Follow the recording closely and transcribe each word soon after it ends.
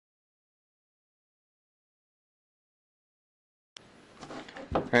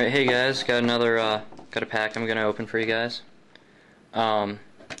Alright, hey guys, got a pack I'm gonna open for you guys.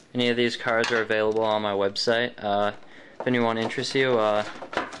 Any of these cards are available on my website. If anyone interests you, you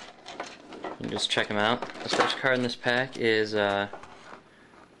can just check them out. The first card in this pack is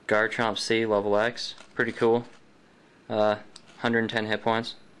Garchomp C, level X. Pretty cool. 110 hit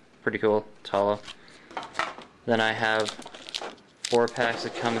points. Pretty cool. It's hollow. Then I have 4 packs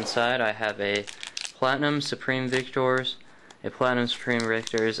that come inside. I have a Platinum Supreme Victors, a Platinum Supreme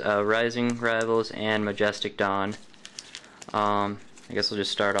Victors, Rising Rivals, and Majestic Dawn. I guess we'll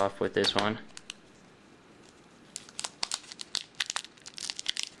just start off with this one.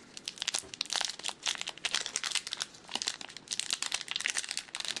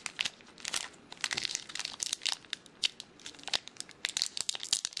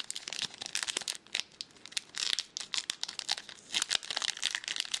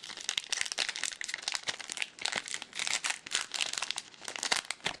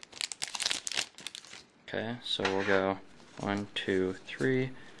 Okay, so we'll go 1, 2, 3,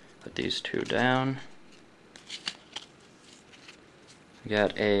 put these 2 down. We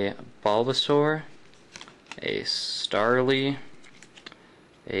got a Bulbasaur, a Starly,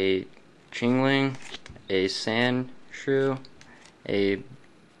 a Chingling, a Sandshrew, a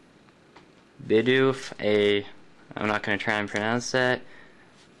Bidoof, I'm not going to try and pronounce that,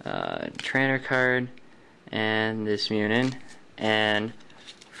 trainer card, and this Munin. And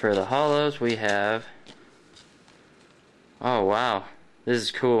for the hollows we have, oh wow, this is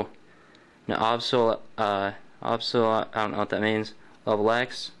cool. Now Absol, I don't know what that means. Level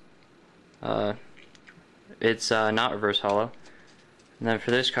X. It's not reverse hollow. And then for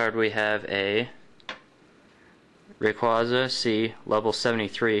this card we have a Rayquaza C, level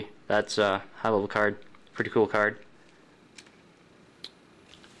 73. That's a high level card. Pretty cool card.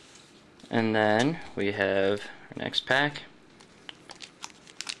 And then we have our next pack.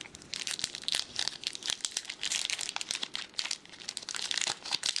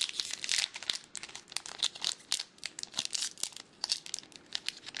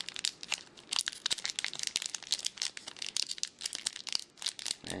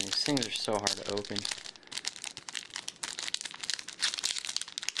 Man, these things are so hard to open.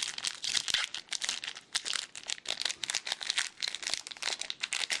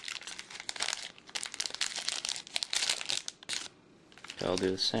 So I'll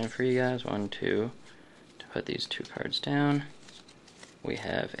do the same for you guys. 1, 2, to put these 2 cards down. We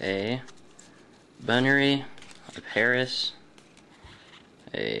have a Bunnery, a Paris,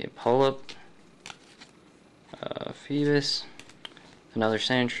 a Polip, Phoebus, another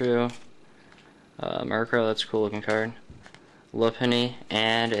Sandshrew, Murkrow, that's a cool looking card, Lopunny,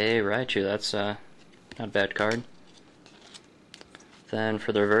 and a Raichu. That's not a bad card. Then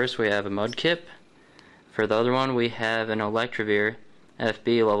for the reverse we have a Mudkip. For the other one we have an Electrovir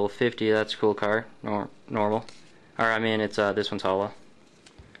FB level 50. That's a cool card. Normal. Or I mean it's this one's hollow.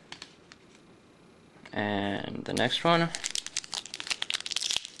 And the next one,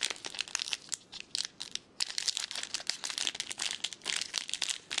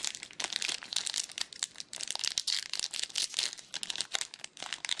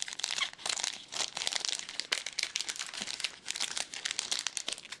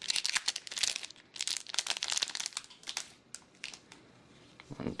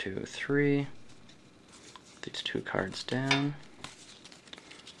 one, 2, 3. These 2 cards down.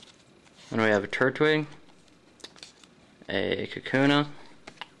 Then we have a Turtwig, a Kakuna,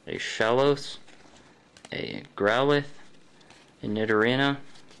 a Shellos, a Growlithe, a Nidorina,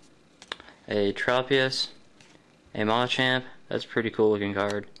 a Tropius, a Machamp. That's a pretty cool looking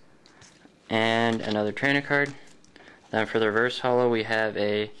card. And another trainer card. Then for the reverse hollow we have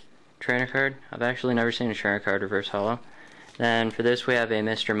a trainer card. I've actually never seen a trainer card reverse hollow. Then for this we have a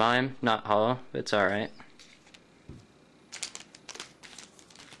Mr. Mime, not hollow, but it's alright.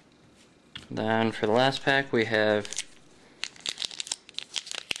 Then for the last pack we have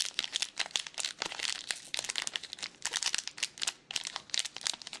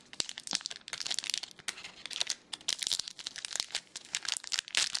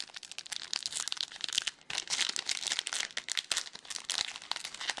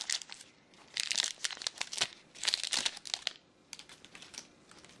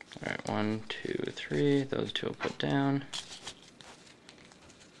alright, 1, 2, 3, those 2 will put down.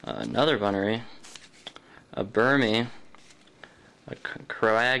 Another Bunnery, a Burmy, a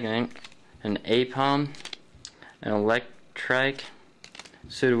Croagant, an Apom, an Electrike,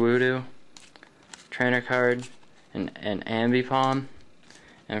 Sudowoodo, trainer card, an Ambipom,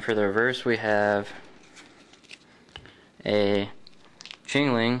 and for the reverse we have a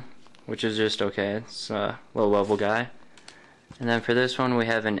Chingling, which is just okay. It's a low level guy. And then for this one we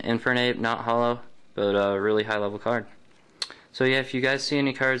have an Infernape, not hollow, but a really high level card. So yeah, if you guys see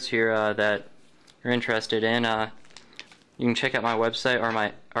any cards here that you're interested in, you can check out my website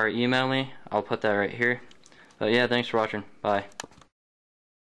or email me. I'll put that right here. But yeah, thanks for watching. Bye.